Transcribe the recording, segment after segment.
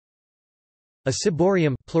A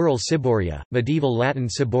ciborium, plural ciboria, medieval Latin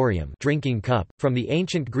ciborium, drinking cup, from the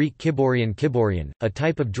ancient Greek kiborion, a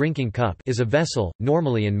type of drinking cup, is a vessel,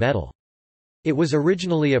 normally in metal. It was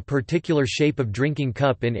originally a particular shape of drinking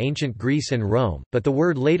cup in ancient Greece and Rome, but the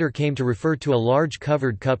word later came to refer to a large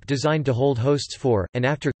covered cup designed to hold hosts for, and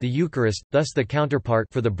after, the Eucharist, thus the counterpart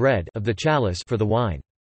for the bread of the chalice for the wine.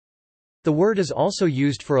 The word is also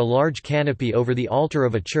used for a large canopy over the altar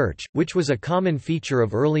of a church, which was a common feature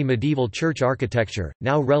of early medieval church architecture,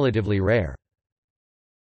 now relatively rare.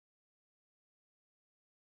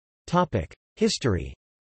 History.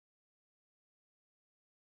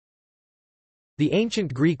 The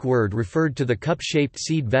ancient Greek word referred to the cup-shaped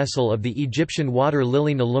seed vessel of the Egyptian water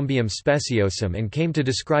lily Nelumbium speciosum and came to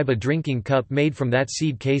describe a drinking cup made from that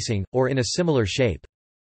seed casing, or in a similar shape.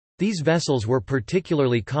 These vessels were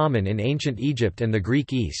particularly common in ancient Egypt and the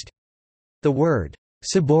Greek East. The word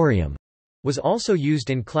ciborium was also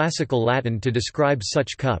used in classical Latin to describe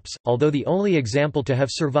such cups, although the only example to have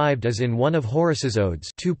survived is in one of Horace's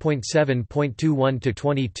Odes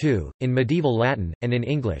 2.7.21-22, in medieval Latin, and in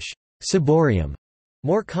English. Ciborium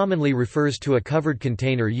more commonly refers to a covered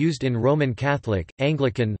container used in Roman Catholic,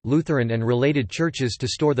 Anglican, Lutheran and related churches to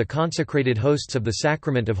store the consecrated hosts of the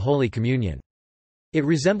sacrament of Holy Communion. It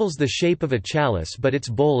resembles the shape of a chalice, but its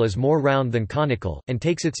bowl is more round than conical, and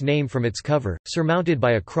takes its name from its cover, surmounted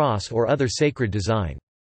by a cross or other sacred design.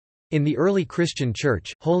 In the early Christian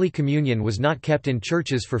Church, Holy Communion was not kept in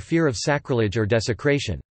churches for fear of sacrilege or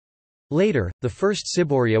desecration. Later, the first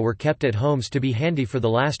ciboria were kept at homes to be handy for the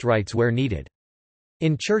last rites where needed.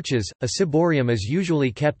 In churches, a ciborium is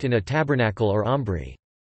usually kept in a tabernacle or ambry.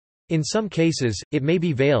 In some cases, it may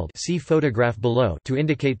be veiled, see photograph below, to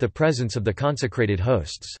indicate the presence of the consecrated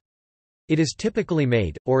hosts. It is typically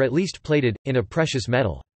made, or at least plated, in a precious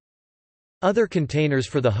metal. Other containers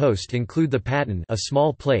for the host include the paten, a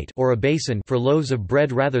small plate, or a basin for loaves of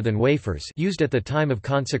bread rather than wafers, used at the time of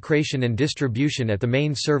consecration and distribution at the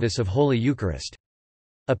main service of Holy Eucharist.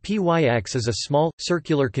 A pyx is a small,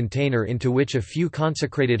 circular container into which a few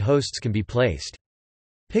consecrated hosts can be placed.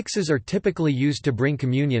 Pyxes are typically used to bring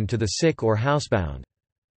communion to the sick or housebound.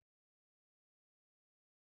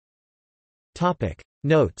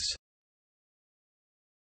 Notes.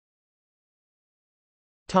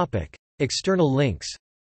 External links.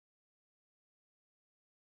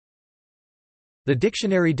 The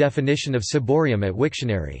dictionary definition of ciborium at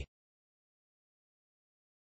Wiktionary.